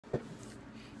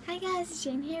Hi guys, it's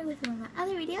Jane here with one of my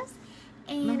other videos,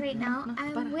 and right now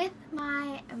I'm with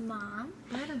my mom,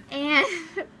 and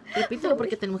repítelo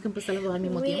porque tenemos que empezar los dos al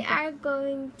mismo tiempo. We are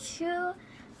going to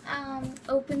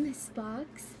open this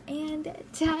box and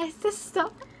test the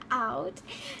stuff out.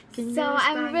 So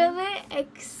I'm really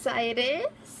excited.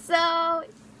 So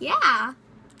yeah.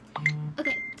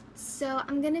 Okay, so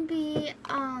I'm gonna be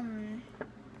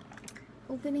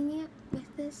opening it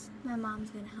with this. My mom's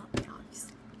gonna help me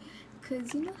obviously,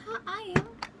 cause you know how I am.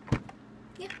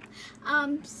 Yeah.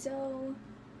 So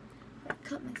I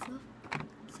cut myself.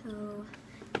 So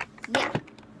yeah,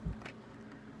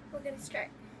 we're gonna start.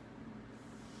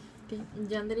 Okay.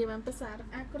 Yandere va a empezar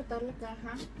a cortar la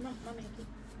caja. No, mami, aquí.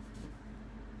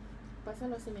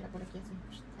 Pásalo así, mira, por aquí así.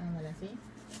 Ándale así.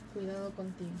 Cuidado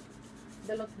contigo.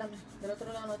 Del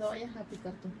otro lado no te vayas a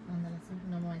picar tú. Ándale así,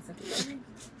 no me vayas a picar.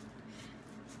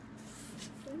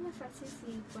 Es más fácil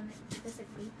si pones ese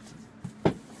clip.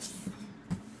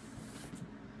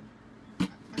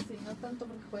 Así, no tanto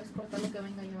porque puedes cortar lo que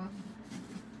venga ahí abajo.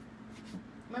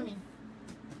 Mami.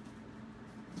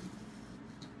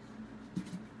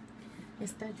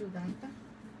 Esta ayudanta.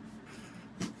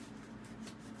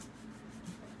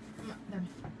 Dame.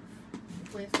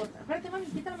 Puedes cortar. Espérate, mami,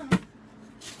 quita la mano.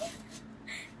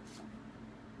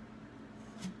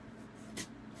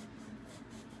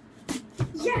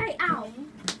 Yay, ow.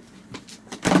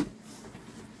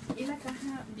 Y la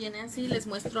caja viene así, les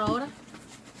muestro ahora.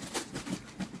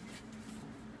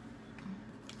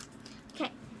 Okay,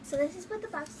 so this is what the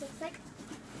box looks like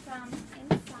from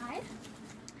inside.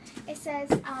 It says,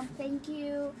 thank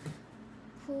you,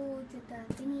 who did the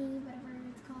thingy, whatever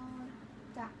it's called,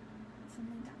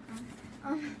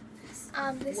 something.com.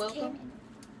 This Welcome.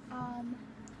 came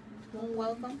in,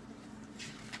 Welcome.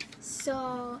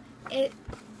 So it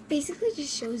basically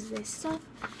just shows this stuff.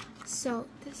 So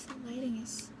this lighting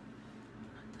is,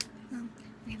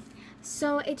 okay.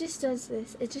 So it just does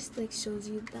this. It just like shows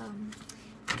you the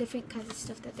different kinds of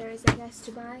stuff that there is, I guess,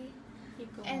 to buy.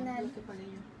 And then,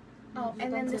 oh,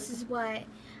 and then this is what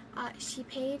she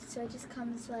paid. So it just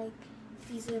comes like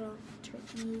these little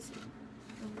turkeys.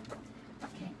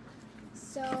 Okay.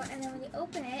 So, and then when you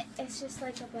open it, it's just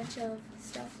like a bunch of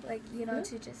stuff, like, you know,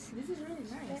 to just... This is really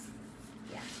nice.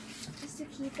 Yeah. Just to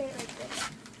keep it like this.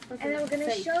 Okay. And then we're going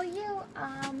to show you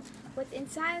what's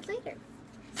inside later.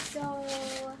 So,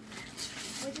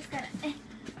 we're just going to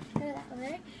put that over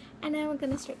there. And then we're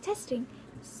going to start testing.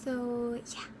 So,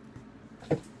 yeah.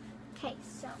 Okay,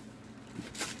 so...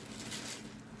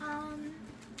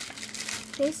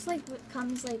 this like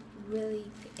comes like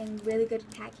really in really good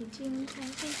packaging kind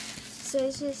of thing. So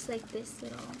it's just like this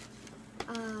little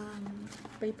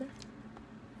paper.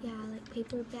 Yeah, like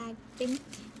paper bag thing,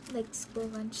 like school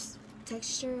lunch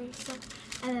texture stuff,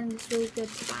 and then it's really good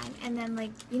to bind. And then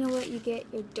like, you know what you get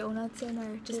your donuts in,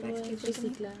 or just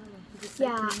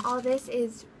yeah, all this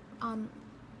is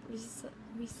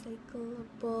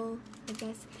recyclable, I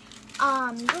guess.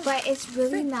 But it's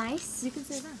really nice. You can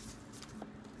say that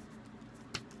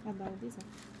about this.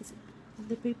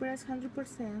 The paper is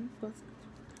 100%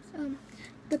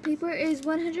 the paper is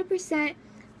 100%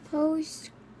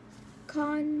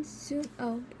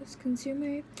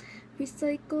 post-consumer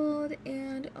recycled,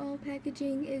 and all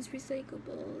packaging is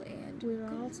recyclable, and we're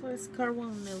also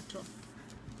carbon neutral.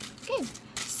 Okay,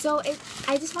 so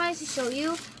I just wanted to show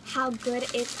you how good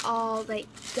it's all like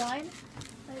done.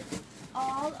 Like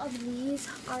all of these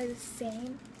are the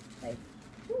same. Like,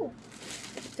 ooh,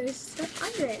 there's stuff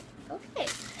under it. Okay.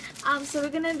 So we're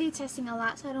gonna be testing a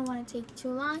lot, so I don't want to take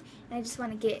too long, and I just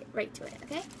want to get right to it.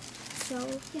 Okay. So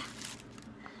yeah.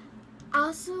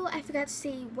 Also, I forgot to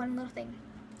say one little thing.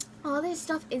 All this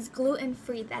stuff is gluten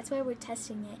free. That's why we're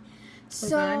testing it.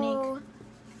 So organic.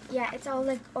 Yeah, it's all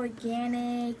like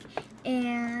organic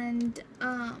and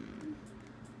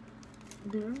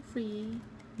gluten free.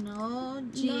 No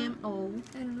GMO. No,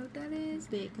 I don't know what that is.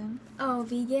 Vegan. Oh,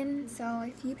 vegan. So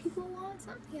if you people want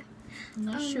some, yeah.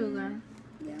 No sugar.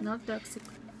 Yeah. Not toxic.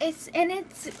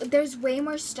 There's way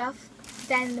more stuff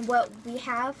than what we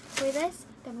have for this,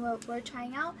 than what we're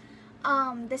trying out.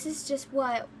 This is just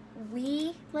what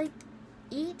we like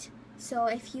eat. So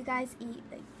if you guys eat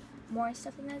like more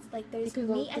stuff than this, like there's you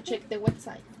can meat. Go to check the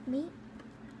website. Meat.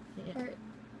 Yeah.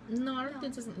 No, I don't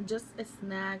think just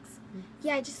snacks.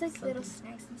 Yeah, just like little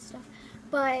snacks and stuff.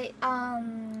 But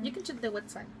you can check the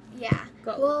website. Yeah.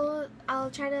 Go. Well,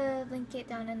 I'll try to link it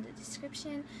down in the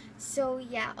description. So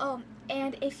yeah. Oh,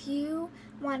 and if you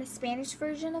want a Spanish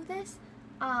version of this,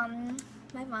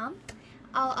 my mom,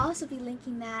 I'll also be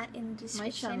linking that in the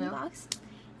description box.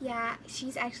 Yeah,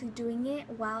 she's actually doing it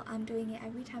while I'm doing it.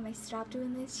 Every time I stop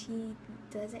doing this, she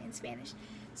does it in Spanish.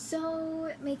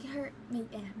 So make sure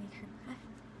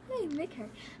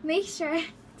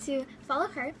to follow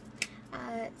her,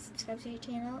 subscribe to her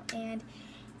channel, and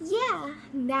yeah,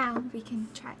 now we can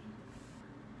try.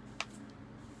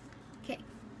 Okay.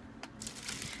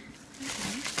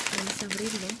 Vamos a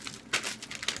abrirlo.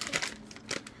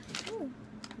 Ooh,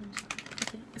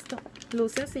 Okay. Esto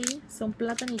luce así, son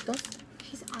platanitos.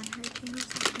 she's on her fingers.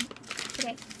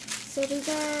 Okay, so these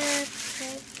are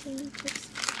protein chips.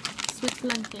 Sweet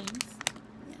plantains.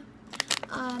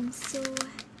 So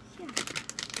yeah.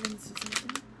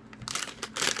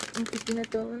 Aquí tiene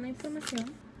toda la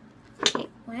información. Okay,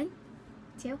 1,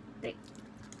 2, 3.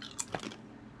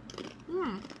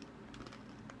 Mmm.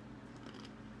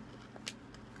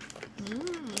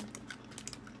 Mmm.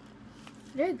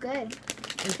 They're good.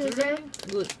 It's Because really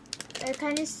good. they're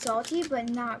kind of salty, but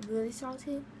not really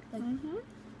salty. Like,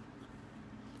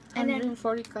 and then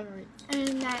 140 calories.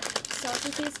 and that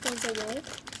salty taste goes away,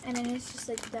 and then it's just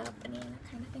like the banana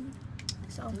kind of thing.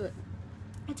 So Good.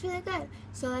 it's really good.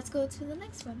 So let's go to the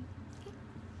next one. Okay.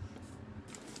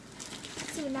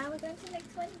 So now we're going to the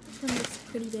next one. This one looks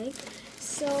pretty big.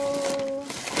 So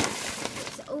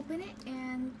let's open it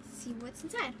and see what's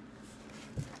inside.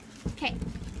 Okay.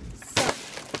 So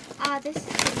this is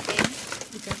pretty big.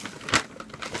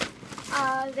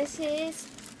 This is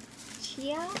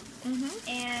chia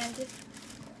and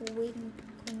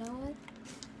quinoa.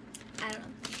 I don't know.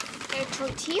 They're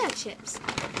tortilla chips.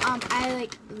 I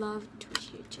love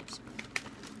tortilla chips.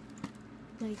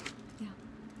 Like, yeah,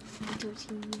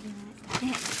 tortilla.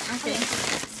 Okay.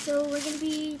 So we're gonna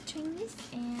be trying this,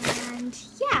 and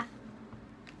yeah.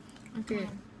 Okay.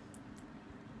 1,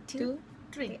 2,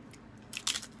 3.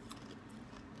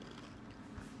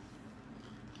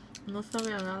 No sabe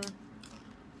a nada.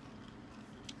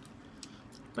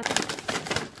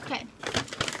 Okay.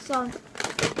 So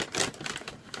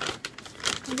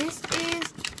this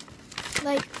is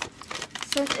like,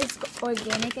 since it's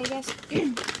organic, I guess.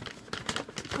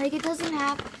 Like, it doesn't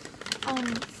have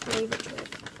flavor to it,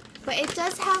 but it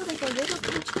does have like a little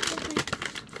pinch of different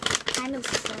kind of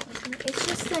sauce. It's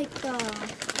just like the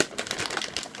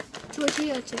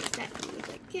tortilla chips that you would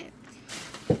like get.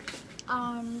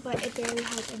 But it barely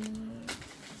has any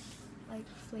like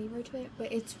flavor to it,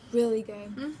 but it's really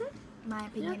good. In my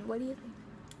opinion. Yeah. What do you think?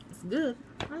 It's good.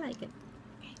 I like it.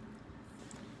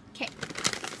 Okay,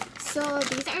 so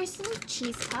these are some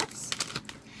cheese puffs,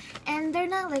 and they're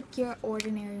not like your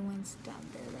ordinary ones done.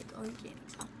 They're like organic,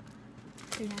 so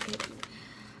they're not good.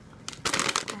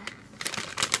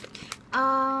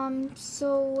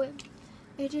 So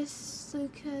it just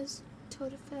like has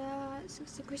total fat,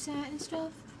 60% and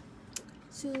stuff.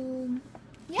 So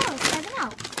yeah, let's try them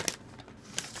out.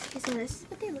 Okay, so this is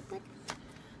what they look like.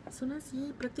 Son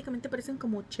así, prácticamente parecen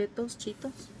como chetos,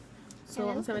 chitos. So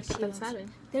Yeah, vamos a ver they qué look tal like saben.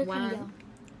 They're 1, kind of yellow.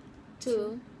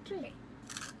 2, 3.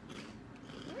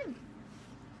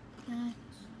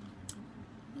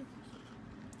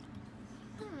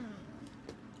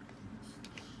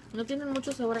 No tienen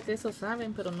mucho sabor a queso,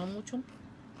 saben, pero no mucho.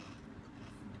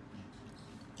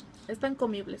 Están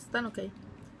comibles, están ok.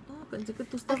 Oh, pensé que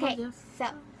tú estabas Okay, ya.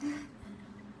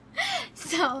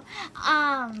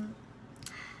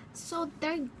 so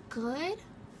they're good,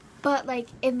 but like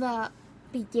in the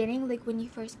beginning, like when you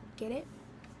first get it,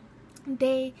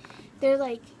 they would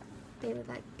like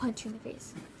punch you in the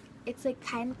face. It's like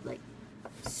kind of like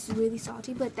really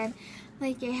salty, but then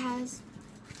like it has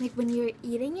like when you're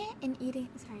eating it and eating.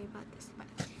 Sorry about this, but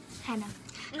kind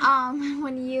of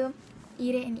when you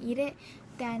eat it,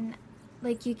 then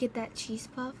like you get that cheese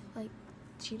puff like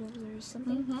Cheetos or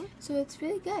something. So it's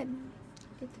really good.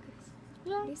 It's good.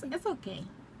 Yeah, Decent. it's okay.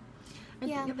 I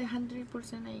Yeah. think the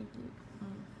 100% I give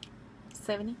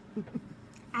 70.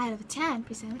 Out of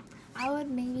 10%, I would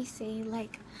maybe say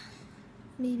like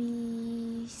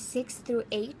maybe 6 through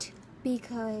 8,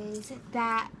 because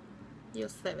that You're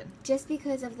 7. just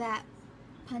because of that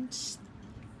punch,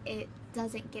 it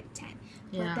doesn't get 10.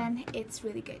 Yeah. But then it's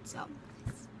really good. So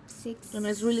 6. And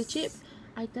it's really cheap.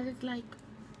 I thought it's like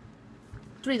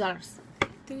 $3.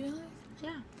 $3.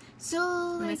 Yeah.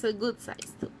 So And like, it's a good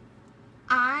size too.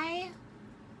 I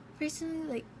personally,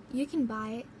 like, you can buy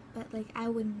it, but like I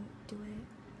wouldn't do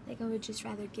it. Like I would just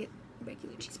rather get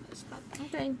regular cheese puffs. But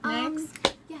Okay,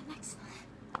 next. yeah, next.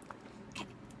 Okay,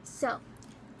 so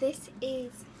this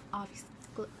is obviously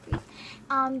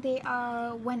gluten-free. They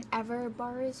are whenever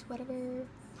bars, whatever.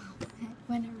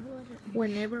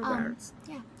 Whenever works.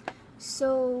 Yeah.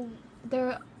 So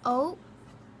they're oat,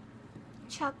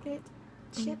 chocolate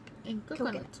chip, And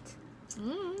coconut.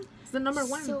 It's the number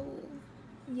 1. So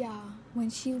yeah, when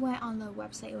she went on the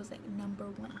website, it was like number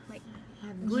 1. Like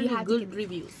had You really have to good get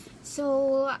reviews.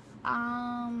 So,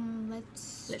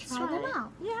 let's try them try.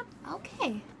 out. Yeah.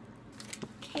 Okay.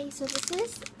 Okay, so this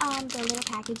is the little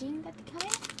packaging that they come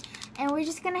in. And we're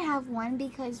just gonna have one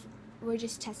because we're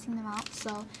just testing them out.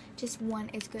 So just one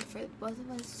is good for both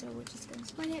of us. So we're just gonna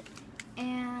split it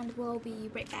and we'll be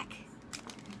right back.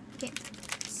 Okay,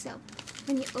 so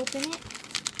when you open it,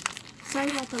 sorry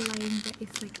about the lighting, but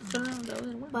it's like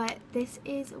but this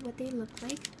is what they look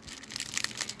like.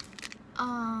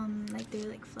 Like they're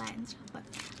like flat and stuff, but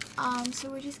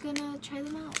so we're just gonna try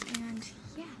them out and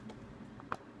yeah.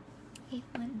 Okay,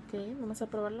 one. Ok, vamos a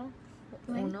probarlo.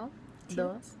 One, 1, two.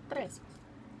 2, 3.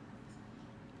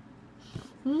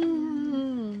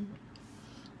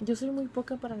 Yo soy muy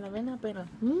poca para la avena, pero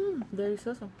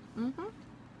delicioso.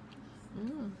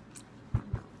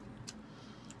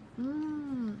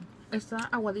 Está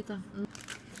aguadita.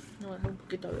 No, voy a dejar un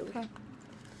poquito de Okay.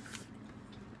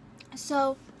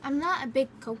 So I'm not a big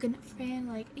coconut fan,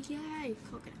 like yay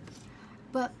coconut,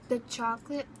 but the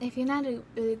chocolate. If you're not a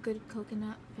really good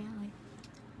coconut fan,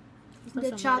 like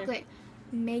the chocolate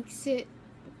makes it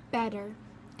better,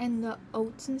 and the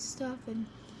oats and stuff, and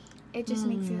it just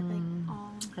makes it like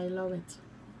all. I love it.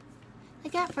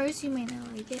 Like at first you may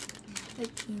not like it,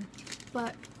 like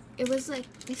but it was like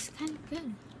it's kind of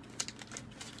good.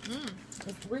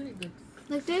 It's really good.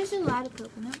 Like there's a lot of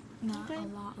coconut, not Okay. a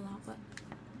lot, but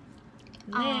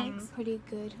Next. pretty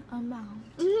good amount.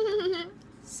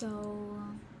 So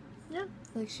Yeah.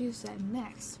 like she said,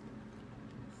 next.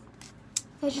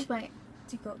 I just went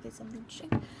to go get something to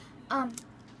drink. And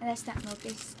that's not milk.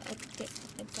 It's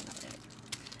another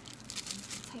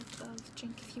type of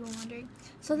drink, if you were wondering.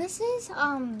 So this is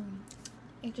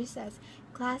it just says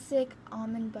classic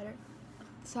almond butter.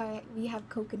 Sorry, we have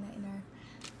coconut in our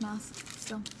mouth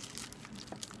still.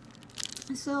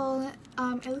 So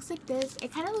it looks like this.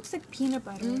 It kind of looks like peanut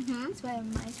butter. That's what it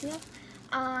reminds me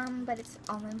of. But it's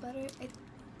almond butter. It's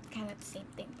kind of the same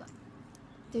thing, but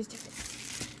there's difference.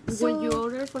 So, when you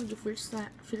order for the first time,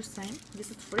 this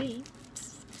is free.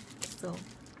 So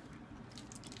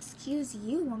excuse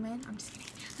you, woman. I'm just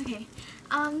kidding.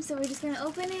 Okay. So we're just gonna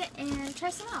open it and try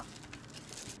some out.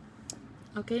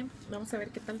 ok, vamos a ver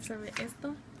qué tal sabe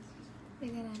esto.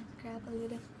 We're gonna grab a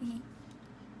little.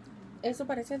 Eso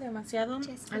parece demasiado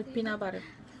Just al a bit. peanut butter.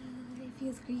 It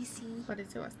feels greasy.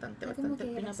 Parece bastante Como que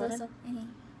peanut butter. grasoso.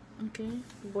 Ok,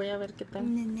 voy a ver qué tal.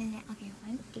 Okay,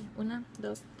 one. Ok, 1,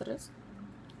 2, 3.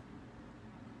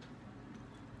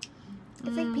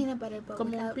 It's like peanut butter, but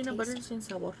Como un without peanut butter taste. sin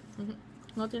sabor.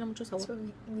 No tiene mucho sabor. So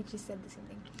we just said the same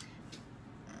thing.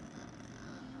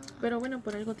 Pero bueno,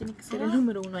 por algo tiene que ser el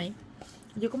número 1 ahí.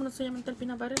 Yo como no soy amante del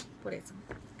peanut butter, por eso.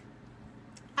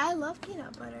 I love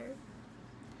peanut butter.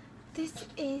 This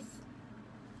is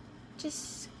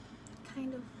just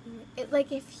kind of weird.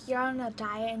 Like if you're on a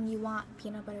diet and you want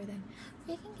peanut butter, then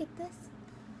you can get this.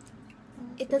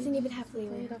 It doesn't even have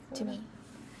flavor to me.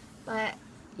 But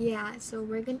yeah, so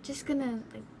we're just gonna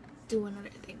like do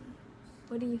another thing.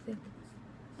 What do you think?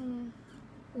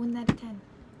 1 out of 10.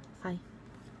 5.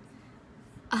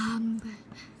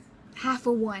 Half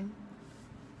a 1.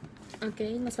 Ok,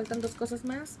 nos faltan 2 cosas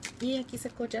más. Y aquí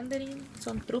sacó Yanderin.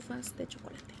 Son trufas de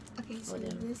chocolate. Okay, so Oye.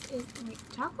 this is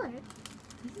chocolate.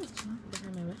 This is chocolate.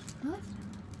 Déjame ver. No,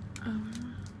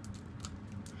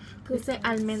 it's Dice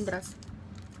almendras.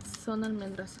 Son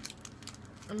almendras.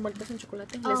 Envueltas en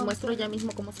chocolate. Les muestro ya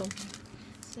mismo cómo son.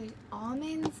 So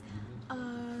almonds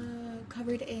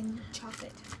covered in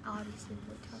chocolate. Obviously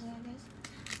with chocolate, I guess.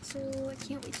 So I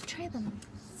can't wait to try them.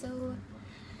 So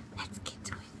let's get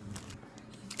to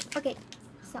it. Okay,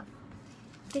 so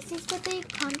this is what they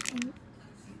come in.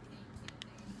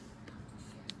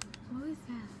 What was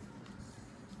that?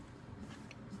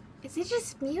 Is it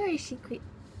just me or is she crazy?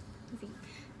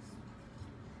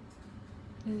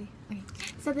 Really? Okay.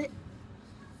 So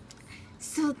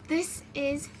this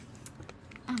is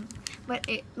what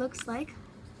it looks like.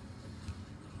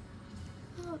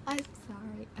 Oh, I'm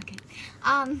sorry. Okay.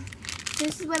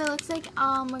 This is what it looks like.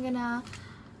 We're gonna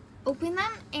open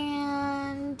them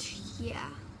and yeah.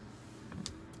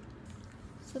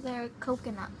 So they're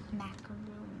coconut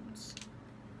macaroons.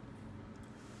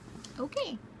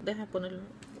 Okay. Deja ponerlo.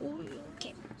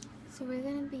 Okay. So we're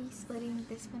gonna be splitting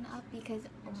this one up because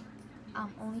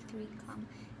only 3 come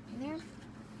in there.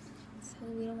 So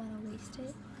we don't want to waste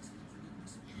it.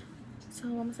 So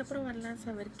vamos a probarlas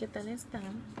a ver qué tal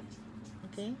están.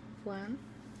 Ok, 1,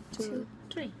 2,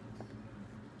 3.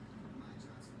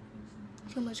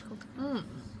 Too much coconut.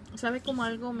 Sabe como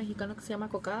algo mexicano que se llama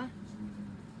cocada.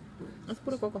 Es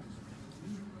puro coco.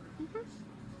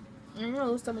 A mí me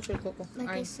gusta mucho el coco. Like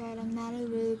I said, I'm not a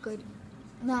really good,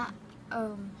 not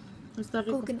Está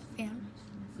rico. coconut fan.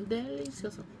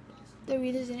 Delicioso. The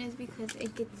reason is because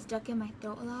it gets stuck in my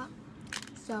throat a lot.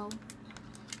 So,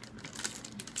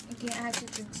 okay, I have to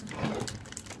drink some.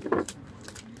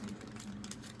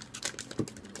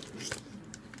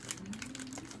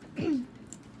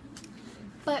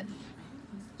 But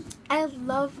I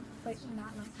love,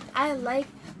 I like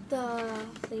the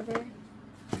flavor,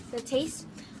 the taste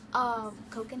of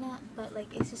coconut, but like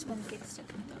it's just when it gets stuck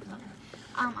in my throat.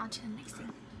 On to the next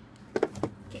thing.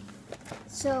 Okay,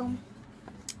 so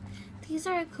these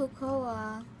are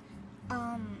cocoa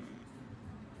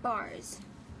bars.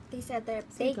 They said they're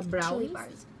baked like chili brownies?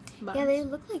 bars. Buns. Yeah, they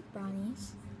look like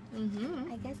brownies.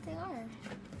 Mm-hmm. I guess they are.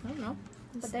 I don't know.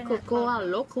 But they're not Cocoa called-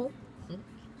 Loco.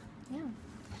 Yeah.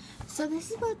 So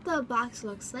this is what the box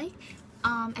looks like.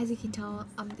 As you can tell,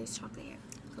 there's chocolate here,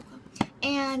 cocoa,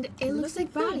 and it looks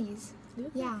like Gluten-free. brownies.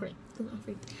 Gluten Yeah, free. gluten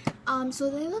free. So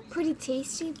they look pretty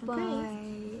tasty, but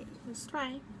Let's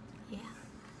try. yeah.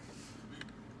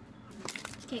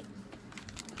 Okay.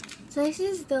 So this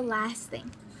is the last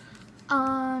thing.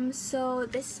 So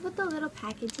this is what the little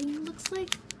packaging looks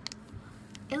like.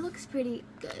 It looks pretty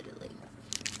good. Like,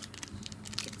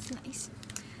 it's nice.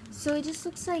 So it just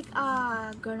looks like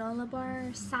granola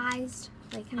bar sized,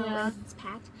 like how Yeah. it's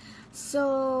packed.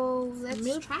 So let's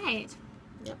Milk. try it.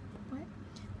 Yep. What?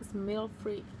 It's milk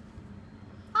free.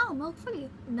 Oh, milk free,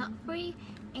 nut free,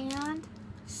 and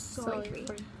soy free.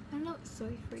 I don't know what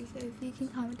soy free is. If you can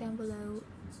comment down below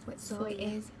what soy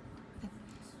Soya. is.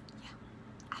 Yeah,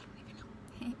 I don't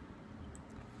even know.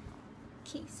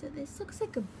 Okay, so this looks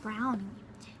like a brownie,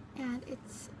 and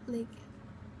it's like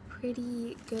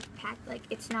pretty good packed. Like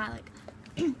it's not like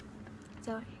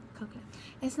sorry, coconut.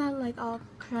 It's not like all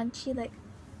crunchy, like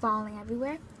falling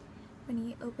everywhere when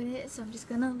you open it. So I'm just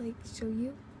gonna like show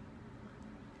you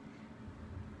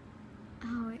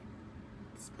how it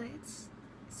splits.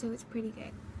 So it's pretty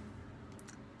good.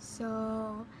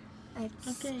 So let's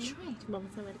Okay. try.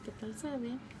 Vamos a ver qué tal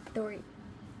sabe. 3,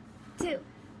 2,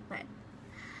 1.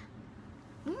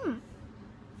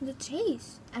 The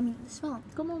taste. I mean, the smell.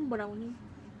 Como un brownie.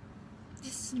 The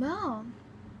smell.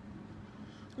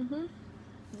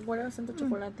 Huele bastante a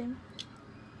chocolate.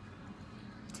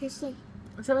 Tastes like.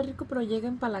 Sabe rico, pero llega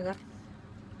a empalagar.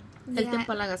 Él te Yeah,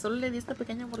 empalaga. Solo le di esta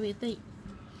pequeña mordita y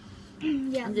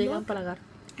yeah. llega a Look empalagar.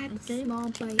 at the Okay. small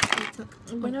bite I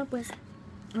took. Bueno, pues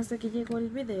hasta aquí llegó el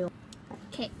video.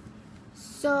 Okay.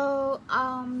 So,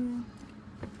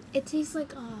 it tastes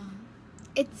like,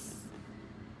 it's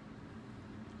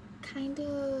kind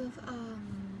of,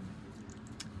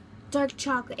 dark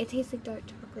chocolate. It tastes like dark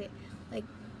chocolate. Like,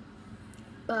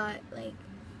 but, like,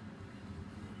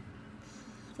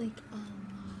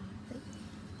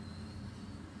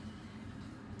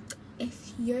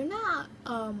 if you're not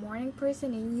a morning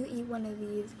person and you eat one of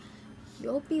these,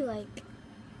 you'll be like,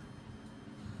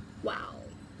 wow,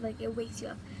 like it wakes you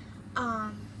up.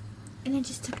 And I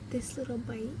just took this little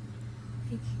bite,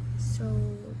 like,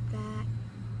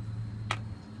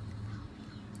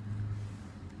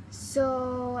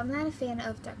 so I'm not a fan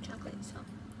of dark chocolate, so,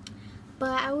 but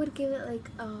I would give it like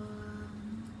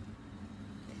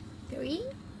 3.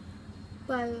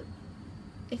 But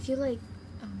if you like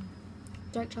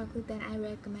dark chocolate, then I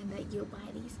recommend that you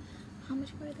buy these. How much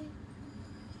were they?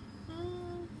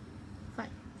 5.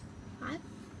 5?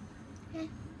 Yeah.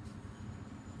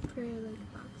 For like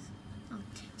a box.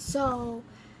 So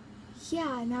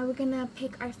yeah, now we're gonna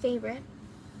pick our favorite.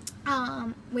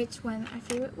 Which one our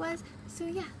favorite was. So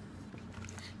yeah.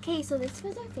 Okay, so this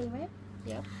was our favorite.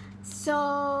 Yep.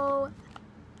 So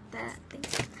that thing.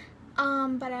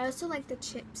 But I also like the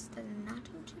chips, the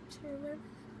nacho chips or whatever.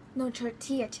 No,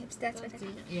 tortilla chips. That's what I call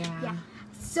it. Yeah.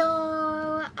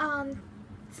 So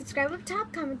subscribe up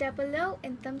top, comment down below,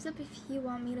 and thumbs up if you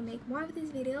want me to make more of these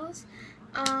videos.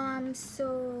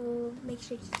 So make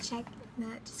sure to check the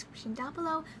description down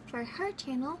below for her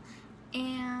channel,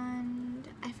 and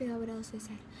I forgot what else I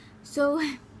said. So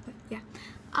but yeah,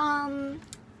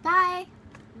 bye.